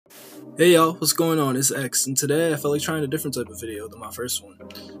Hey y'all, what's going on? It's X, and today I felt like trying a different type of video than my first one.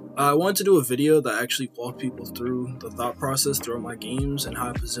 I wanted to do a video that actually walked people through the thought process throughout my games and how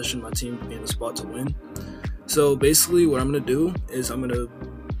I position my team to be in the spot to win. So basically what I'm going to do is I'm going to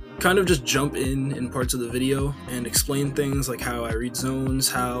kind of just jump in parts of the video and explain things like how I read zones,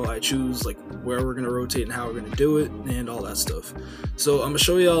 how I choose like where we're going to rotate and how we're going to do it, and all that stuff. So I'm going to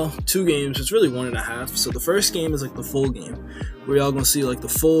show y'all two games. It's really one and a half. So the first game is like the full game, where y'all going to see like the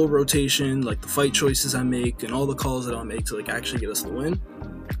full rotation, like the fight choices I make and all the calls that I'll make to like actually get us the win.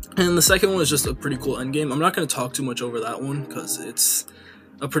 And the second one is just a pretty cool end game. I'm not going to talk too much over that one because it's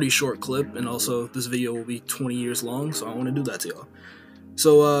a pretty short clip, and also this video will be 20 years long, so I want to do that to y'all.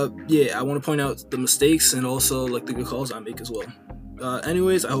 So yeah, I want to point out the mistakes and also like the good calls I make as well.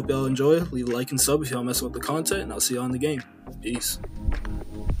 Anyways, I hope y'all enjoy. Leave a like and sub if y'all messing with the content, and I'll see y'all in the game. Peace.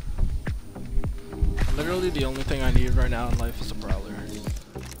 Literally the only thing I need right now in life is a brawler.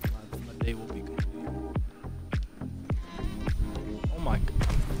 My day will be complete. Oh my god.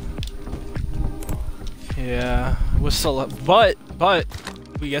 Yeah, we're select, but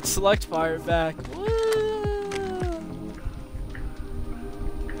we get select fire back. Woo!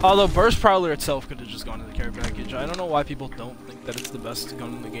 Although burst prowler itself could have just gone in the care package. I don't know why people don't think that it's the best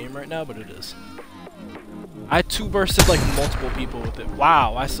gun in the game right now, but it is. I two bursted like multiple people with it.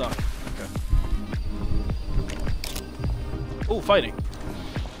 Wow, I suck. Okay. Oh, fighting.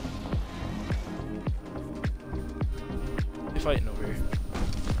 They fighting over here.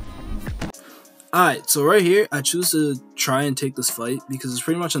 Alright, so right here, I choose to try and take this fight because it's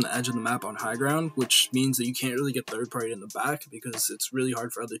pretty much on the edge of the map on high ground, which means that you can't really get third party in the back because it's really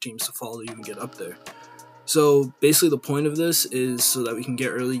hard for other teams to follow you and get up there. So basically the point of this is so that we can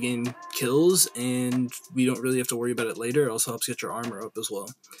get early game kills and we don't really have to worry about it later. It also helps get your armor up as well.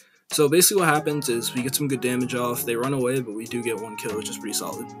 So basically what happens is we get some good damage off, they run away, but we do get one kill, which is pretty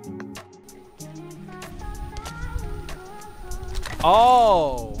solid.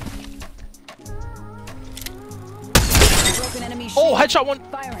 Oh! Oh, headshot one!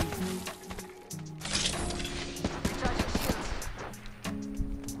 Firing.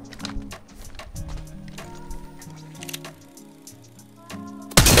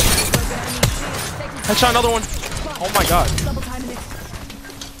 Headshot another one! Oh my god.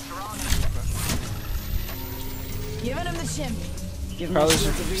 Giving him the shim. Prowler's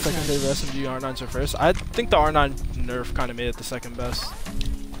your second favorite SMG, R9's your first. I think the R9 nerf kind of made it the second best.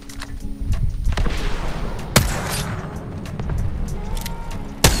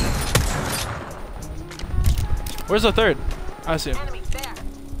 Where's the third? I see him.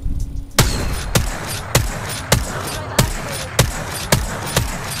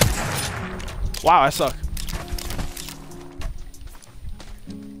 Wow, I suck.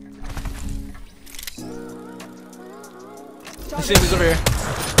 I see him, he's over here.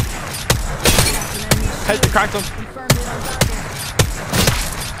 Head, cracked him.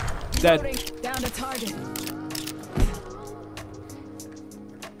 Dead. Down to target.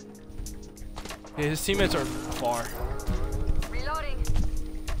 Yeah, his teammates are far. Reloading.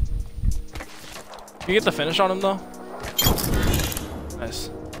 You get the finish on him though? Nice.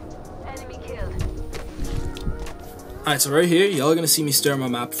 Enemy killed. Alright, so right here, y'all are going to see me stare at my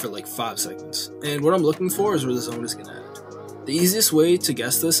map for like 5 seconds. And what I'm looking for is where the zone is going to end. The easiest way to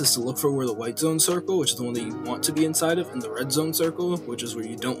guess this is to look for where the white zone circle, which is the one that you want to be inside of, and the red zone circle, which is where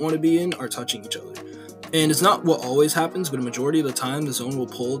you don't want to be in, are touching each other. And it's not what always happens, but a majority of the time the zone will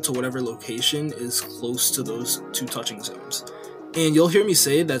pull to whatever location is close to those two touching zones. And you'll hear me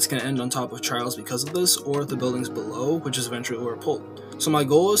say that's going to end on top of trials because of this, or at the buildings below, which is eventually where it pulled. So my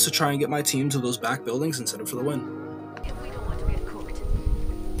goal is to try and get my team to those back buildings and set up for the win.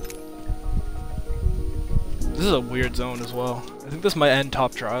 This is a weird zone as well. I think this might end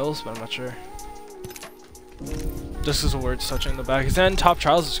top trials, but I'm not sure. Just because the word's touching the back. It's gonna end top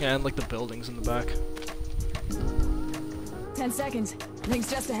trials, it's gonna end like the buildings in the back. 10 seconds.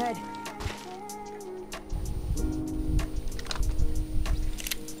 Rings just ahead.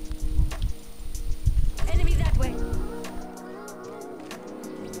 Enemy that way.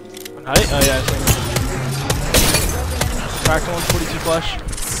 On height? Oh yeah, I see. Cracked one, 42 flash.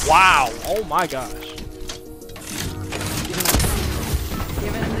 Wow! Oh my gosh.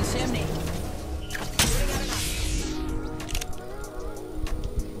 Giving him the chimney.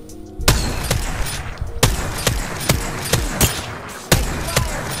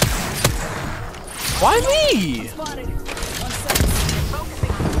 Why me? Spotted. 1 second.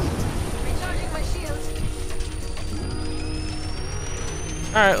 Focusing. Recharging my shields.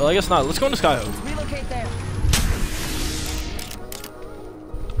 Alright, well I guess not. Let's go into Skyhook. Relocate there.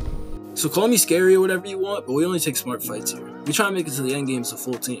 So call me scary or whatever you want, but we only take smart fights here. We try and make it to the end game as a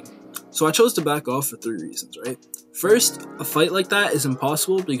full team. So I chose to back off for 3 reasons, right? First, a fight like that is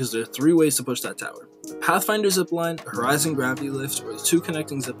impossible because there are 3 ways to push that tower. The Pathfinder zipline, the Horizon gravity lift, or the 2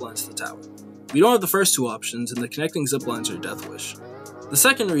 connecting ziplines to the tower. We don't have the first 2 options, and the connecting ziplines are a death wish. The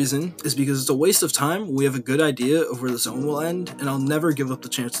second reason is because it's a waste of time when we have a good idea of where the zone will end, and I'll never give up the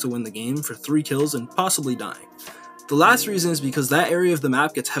chance to win the game for 3 kills and possibly dying. The last reason is because that area of the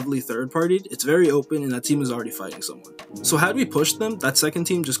map gets heavily third-partied, it's very open, and that team is already fighting someone. So had we pushed them, that second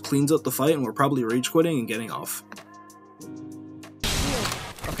team just cleans up the fight and we're probably rage-quitting and getting off.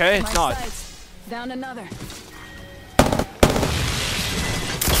 Okay, it's not. Down another.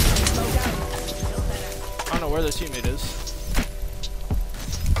 I don't know where their teammate is.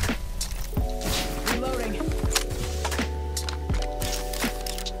 Reloading.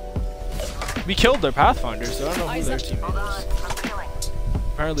 We killed their Pathfinder, so I don't know who Eyes their up. teammate is.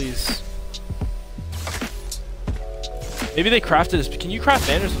 Apparently he's... Maybe they crafted this. Can you craft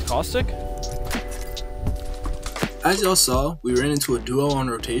banners with caustic? As y'all saw, we ran into a duo on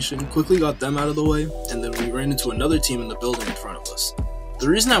rotation, quickly got them out of the way, and then we ran into another team in the building in front of us. The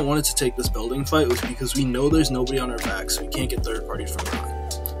reason I wanted to take this building fight was because we know there's nobody on our back, so we can't get third-partied from behind.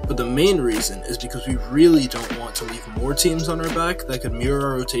 But the main reason is because we really don't want to leave more teams on our back that could mirror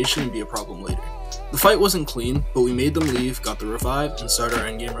our rotation and be a problem later. The fight wasn't clean, but we made them leave, got the revive, and started our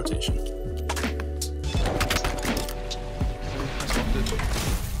endgame rotation.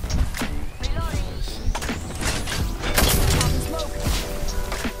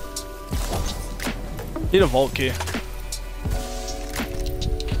 Need a vault key.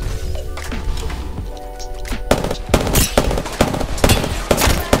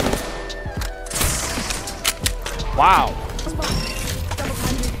 Wow.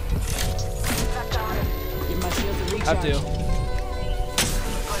 Give my shield a recharge. Have to.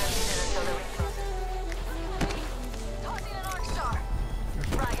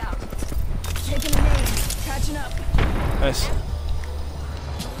 Taking a nade. Catching up. Nice.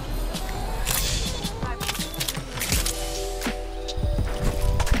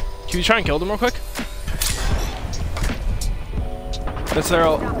 Can we try and kill them real quick? That's their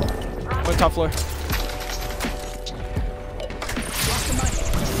ult. One top floor.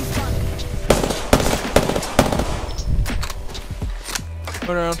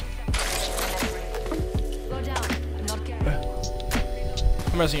 Going around. Go down. I'm not careful.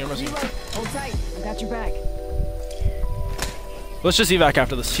 I'm resing you, I'm resing you. Reload. Hold tight. I got your back. Let's just evac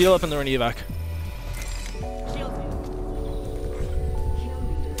after this. Heal up and then we're gonna evac.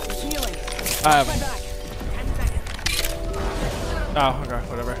 Healing. I have My him. back. Oh, okay,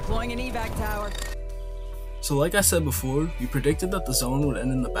 whatever. Deploying an evac tower. So like I said before, we predicted that the zone would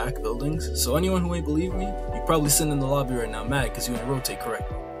end in the back buildings, so anyone who ain't believe me, you're probably sitting in the lobby right now mad because you ain't rotate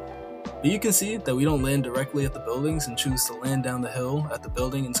correctly. But you can see that we don't land directly at the buildings and choose to land down the hill at the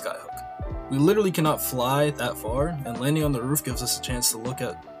building in Skyhook. We literally cannot fly that far, and landing on the roof gives us a chance to look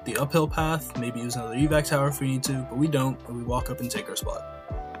at the uphill path, maybe use another evac tower if we need to, but we don't, and we walk up and take our spot.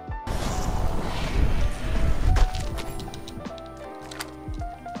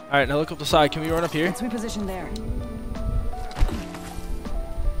 Alright, now look up the side. Can we run up here? Let's reposition there.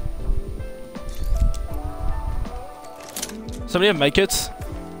 Somebody have medkits?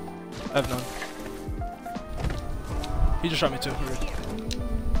 I have none. He just shot me too. Weird.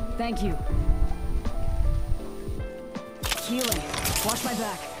 Thank you. Healing. Watch my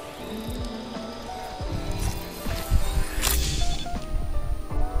back.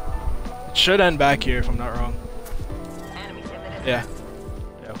 It should end back here if I'm not wrong. Yeah.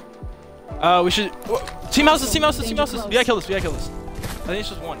 We should. Team houses, team houses, team houses. We gotta kill this, we gotta kill this. I think it's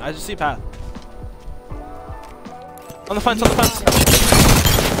just one. I just see a path. On the fence, on the fence.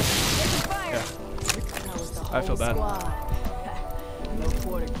 Yeah. I feel bad. No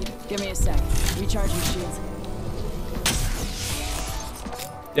quarter. Give me a sec. Recharge your shields.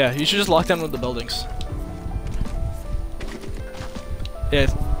 Yeah, you should just lock down with the buildings. Yeah,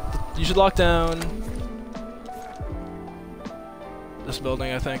 you should lock down this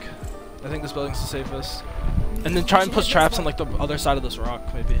building, I think. I think this building's the safest. And then try and push traps on like the other side of this rock,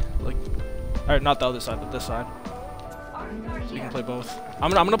 maybe. Like, or not the other side, but this side. So you can play both.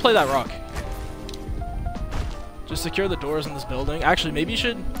 I'm gonna play that rock. Just secure the doors in this building. Actually, maybe you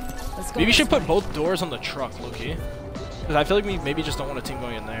should put both doors on the truck, low-key. Because I feel like we maybe just don't want a team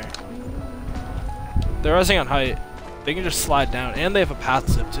going in there. They're rising on height. They can just slide down, and they have a path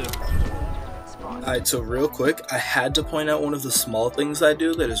zip too. Alright, so real quick, I had to point out one of the small things I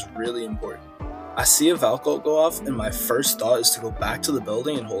do that is really important. I see a Valk ult go off, and my first thought is to go back to the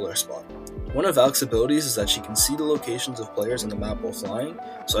building and hold our spot. One of Valk's abilities is that she can see the locations of players on the map while flying,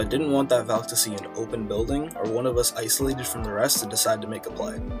 so I didn't want that Valk to see an open building or one of us isolated from the rest and decide to make a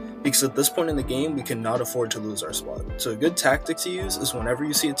play, because at this point in the game we cannot afford to lose our spot. So a good tactic to use is whenever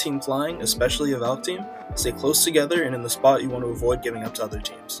you see a team flying, especially a Valk team, stay close together and in the spot you want to avoid giving up to other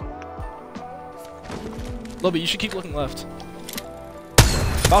teams. Lobby, you should keep looking left.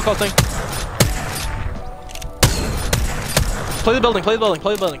 Valk ulting. Play the building, play the building,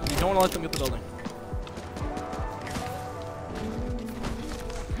 play the building. You don't want to let them get the building.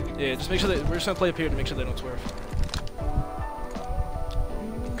 Yeah, just make sure that we're just gonna play up here to make sure they don't swerve.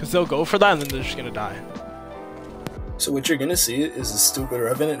 Cause they'll go for that and then they're just gonna die. So what you're gonna see is a stupid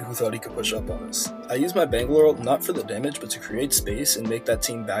Revenant who thought he could push up on us. I used my Bangalore ult not for the damage but to create space and make that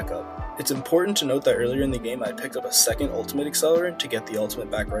team back up. It's important to note that earlier in the game I picked up a second ultimate accelerant to get the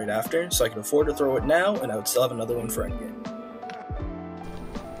ultimate back right after, so I could afford to throw it now and I would still have another one for endgame.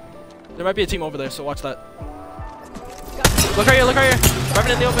 There might be a team over there, so watch that. Look right here, look right here.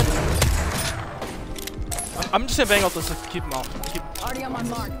 Revenant in the open. I'm just gonna bang out this to keep him off. Already on my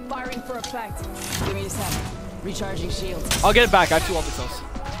mark. Firing for effect. Give me a sec. Recharging shields. I'll get it back. I have 2 ulti cells.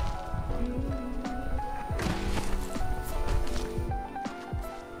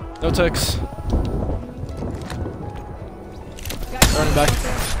 No ticks. Running back.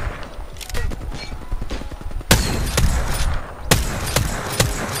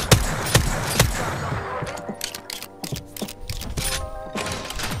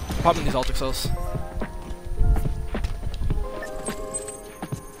 Popping these ulti cells.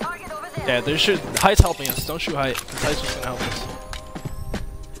 Yeah, there should. Height's helping us. Don't shoot Height, because Height's just gonna help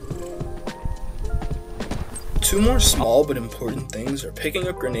us. 2 more small but important things are picking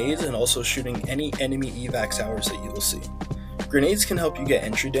up grenades and also shooting any enemy evac towers that you will see. Grenades can help you get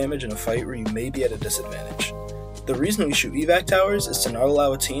entry damage in a fight where you may be at a disadvantage. The reason we shoot evac towers is to not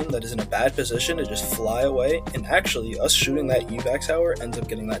allow a team that is in a bad position to just fly away, and actually us shooting that evac tower ends up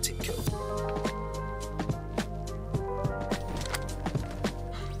getting that team killed.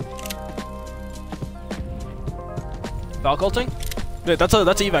 Valk ulting? Wait, that's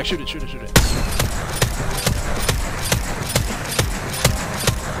evac. Shoot it, shoot it, shoot it.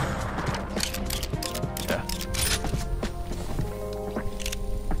 Yeah.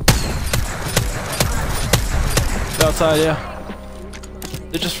 Outside, yeah.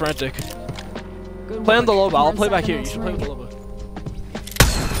 They're just frantic. Play on the Loba. I'll play back here. You should play with the Loba.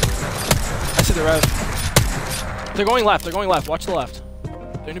 I see the rev. They're going left. They're going left. Watch the left.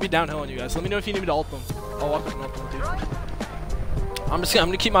 They're gonna be downhill on you guys. Let me know if you need me to ult them. I'll walk up and ult them with you. I'm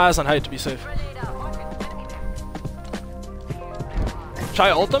gonna keep my eyes on Height to be safe. Should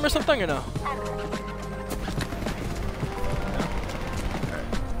I ult them or something or no?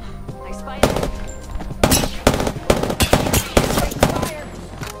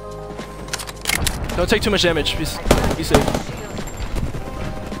 Don't take too much damage. Be safe.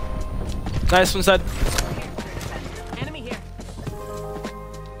 Nice, one's dead. Enemy here.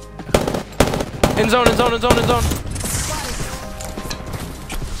 In zone, in zone, in zone, in zone.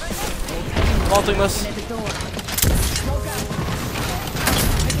 Vaulting this.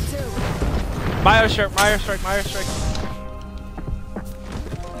 Mire strike, Mire strike, Mire strike.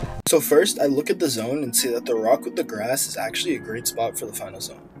 So first, I look at the zone and see that the rock with the grass is actually a great spot for the final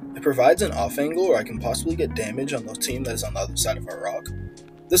zone. It provides an off angle where I can possibly get damage on the team that is on the other side of our rock.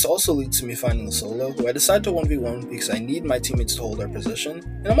 This also leads to me finding the solo, who I decide to 1v1 because I need my teammates to hold our position,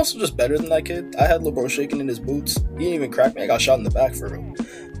 and I'm also just better than that kid. I had LeBron shaking in his boots, he didn't even crack me, I got shot in the back for real.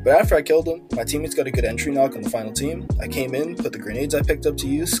 But after I killed him, my teammates got a good entry knock on the final team, I came in, put the grenades I picked up to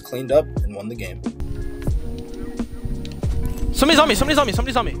use, cleaned up, and won the game. Somebody's on me, somebody's on me,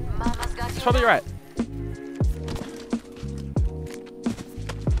 somebody's on me. It's probably right.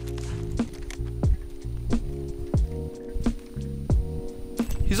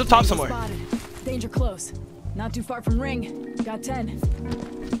 He's up top somewhere. Spotted. Danger close. Not too far from ring. Got 10.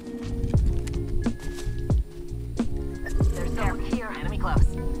 There's no here. Enemy close.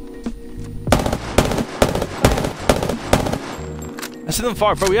 I see them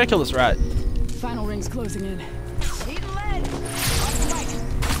far, bro. We gotta kill this rat. Final ring's closing in. Need lead.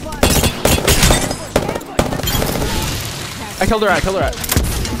 I killed the rat, killed the rat.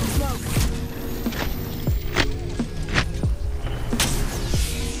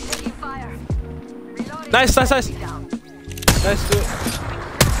 Nice, nice, nice. Nice, do it.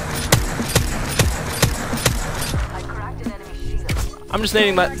 I'm just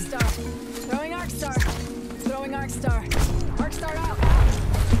nading that. Throwing arc star. Throwing arc star. Arc star out.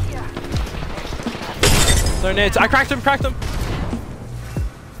 Throw nades. I cracked him, cracked him.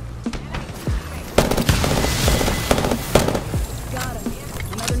 Got him.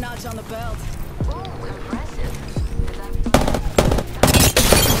 Another notch on the belt.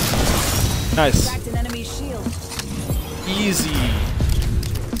 Nice. Cracked an enemy shield. Easy.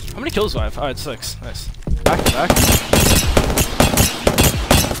 How many kills do I have? Alright, 6. Nice. Back to back.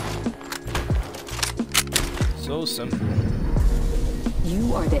 So simple.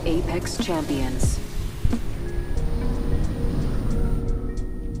 You are the Apex champions.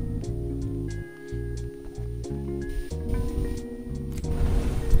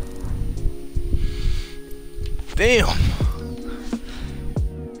 Damn.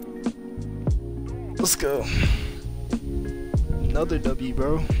 Let's go. Another W,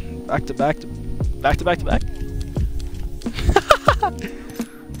 bro. Back to back to back to back to back.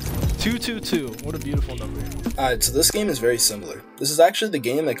 222. What a beautiful number. Alright, so this game is very similar. This is actually the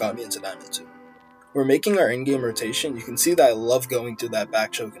game that got me into Diamond 2. We're making our in-game rotation. You can see that I love going through that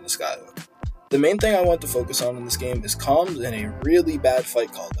back choke in the skyhook. The main thing I want to focus on in this game is comms and a really bad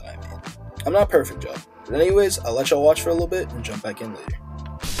fight call that I made. I'm not perfect, y'all. But anyways, I'll let y'all watch for a little bit and jump back in later.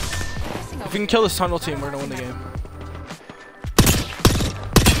 If we can kill this tunnel team, we're gonna win the game.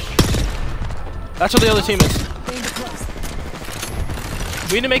 That's what the other team is.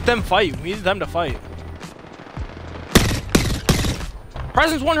 We need to make them fight. We need them to fight.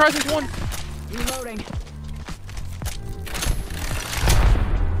 Horizon's 1, Horizon's 1. Reloading.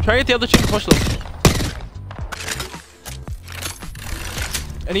 Try to get the other team to push them.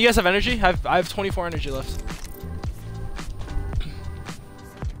 And you guys have energy? I have 24 energy left.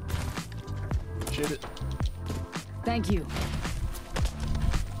 Shoot it. Thank you.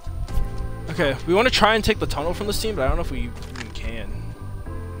 Okay, we want to try and take the tunnel from this team, but I don't know if we even can.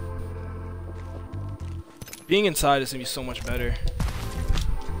 Being inside is going to be so much better.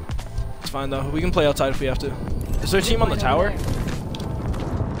 It's fine though. We can play outside if we have to. Is there a team on the tower?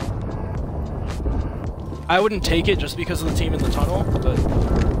 I wouldn't take it just because of the team in the tunnel, but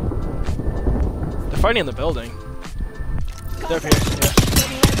they're fighting in the building. They're up here, yeah.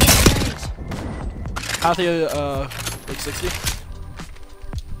 Pathia, like 60.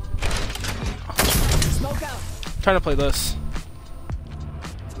 Smoke out. Trying to play this.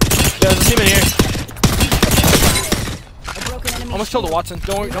 Yeah, there's a team in here. A broken enemy. Almost killed a Watson.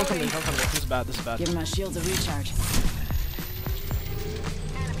 Don't worry, don't come in, don't come in. This is bad, this is bad. Giving my shields a recharge.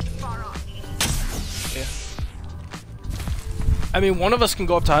 Yeah. I mean, one of us can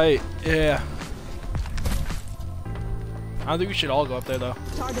go up to height. Yeah. I don't think we should all go up there though.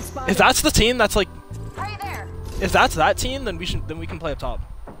 Target spotted. If that's the team, that's like. Right there. If that's that team, then we can play up top.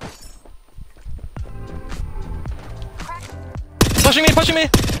 Pushing me, pushing me!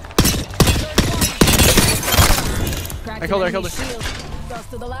 Cracked I killed her, I an killed enemy her. shield. Goes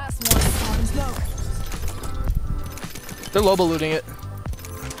to the last one. Having smoke. They're Loba looting it.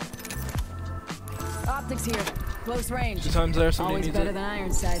 Optics here. Close range. 2 times there, somebody Always needs better it. than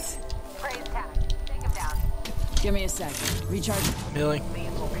iron sights. Praise tap. Take him down. Give me a sec. Recharge. I'm healing.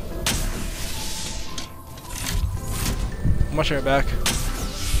 I'm watching her back.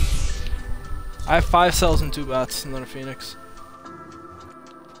 I have 5 cells and 2 bats, and then a phoenix.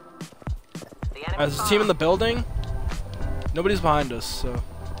 There's a team in the building. Nobody's behind us, so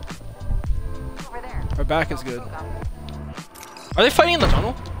Over there. our back is good. Are they fighting in the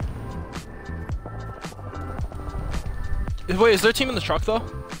tunnel? Wait, is there a team in the truck though?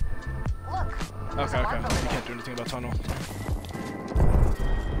 Look. Okay, okay. We can't do anything about tunnel.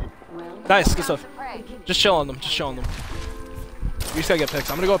 Nice, good stuff. Prey. Just chill on them, just chill on them. We just gotta get picks.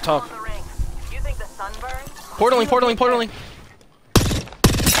 I'm gonna go up top. On the ring. You think the sun burns? Portaling, portaling, portaling.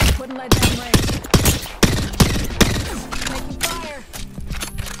 Wouldn't let them range. Making fire.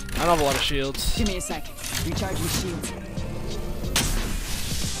 I don't have a lot of shields. Give me a sec. Recharging shields.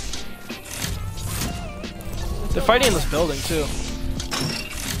 They're fighting in this building too.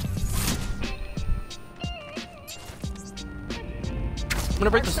 I'm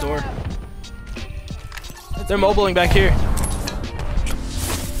gonna break this door. They're mobiling back here.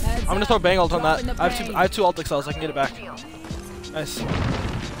 I'm gonna throw bang ult on that. I have 2 ultic cells. I can get it back. Nice.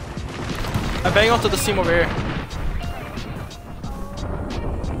 I bang ult to this team over here.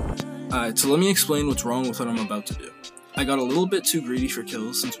 Alright, so let me explain what's wrong with what I'm about to do. I got a little bit too greedy for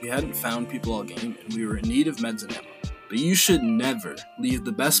kills since we hadn't found people all game and we were in need of meds and ammo. But you should never leave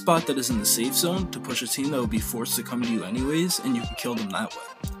the best spot that is in the safe zone to push a team that will be forced to come to you anyways and you can kill them that way.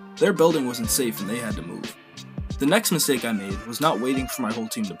 Their building wasn't safe and they had to move. The next mistake I made was not waiting for my whole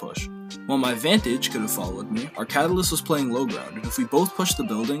team to push. While my Vantage could have followed me, our Catalyst was playing low ground and if we both pushed the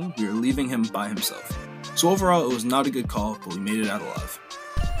building, we were leaving him by himself. So overall it was not a good call, but we made it out alive.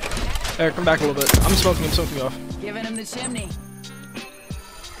 Eric, come back a little bit. I'm smoking off. Giving him the chimney.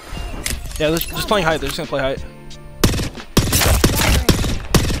 Yeah, they're just playing height. They're just gonna play height.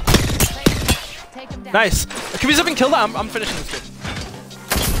 Take him down. Nice. Can we zip and kill that? I'm finishing this kid.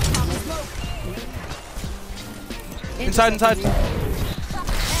 Inside, inside. Ambush,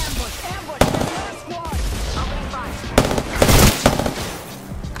 ambush, another squad. Opening fire.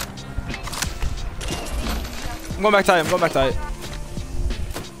 I'm going back to it. I'm going back to it.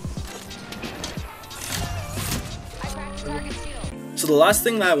 I cracked target shield. So the last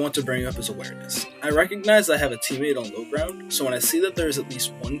thing that I want to bring up is awareness. I recognize I have a teammate on low ground, so when I see that there is at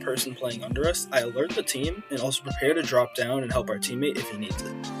least one person playing under us, I alert the team and also prepare to drop down and help our teammate if he needs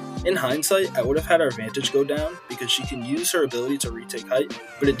it. In hindsight, I would have had our vantage go down because she can use her ability to retake height,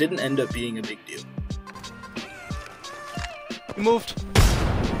 but it didn't end up being a big deal. He moved.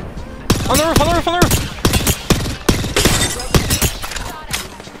 On the roof, on the roof, on the roof!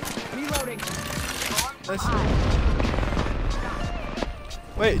 Reloading. Nice.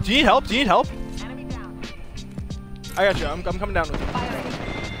 Wait, do you need help? Do you need help? Enemy down. I got you. I'm coming down with you. Firing.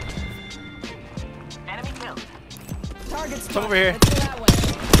 Enemy killed. Target Come spot. over here. Let's go that way.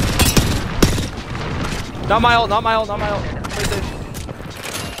 Not my ult, not my ult, not my ult. Play safe.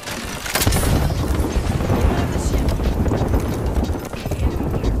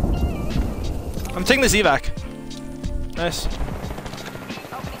 I'm taking this evac. Nice.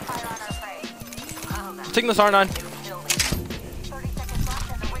 Opening fire on our prey. Wow, I'm taking this R9. that killed me. 30 seconds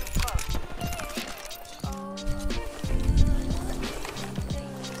left and the ring's close.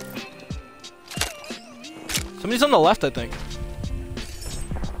 Somebody's on the left, I think.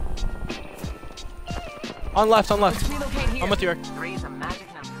 On left, on left. Let's relocate here. I'm with you, Eric. 3 is a magic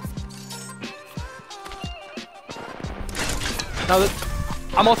number. Now that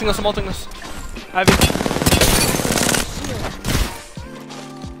I'm ulting this, I'm ulting this. I have it.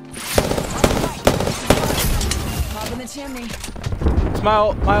 Pop in the chimney. It's my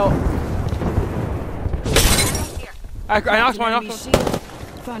ult, my ult. I knocked mine, Enemy knocked mine. shield.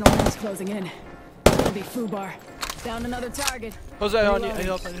 Final rings closing in. That'll be Fubar. Down another target. Jose, I need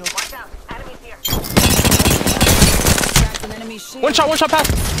help, I need help. Watch out. Enemies here. Cracked an enemy shield. One shot pass.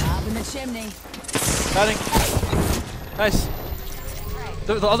 Pop in the chimney. Batting. Nice.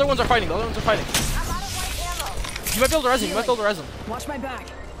 The other ones are fighting, the other ones are fighting. I'm out of white ammo. You might be able to res him, you might be able to res him. Watch my back.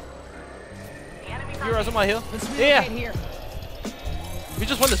 The enemy's You res him, I heal. Let's Yeah, relocate here. we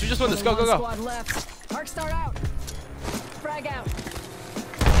just won this, we just won this. Go, Only go, one go. Squad left. Arc start out. Frag out.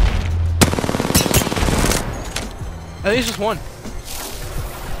 I think it's just one.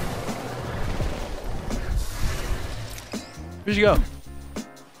 Where'd you go?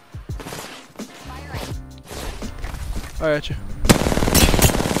 Alright, you.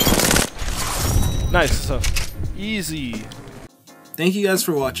 Nice, so easy. Thank you guys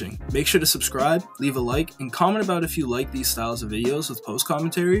for watching. Make sure to subscribe, leave a like, and comment about if you like these styles of videos with post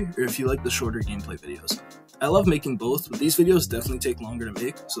commentary or if you like the shorter gameplay videos. I love making both, but these videos definitely take longer to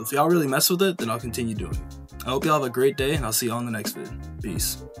make, so if y'all really mess with it, then I'll continue doing it. I hope y'all have a great day, and I'll see y'all in the next vid.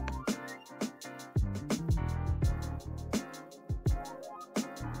 Peace.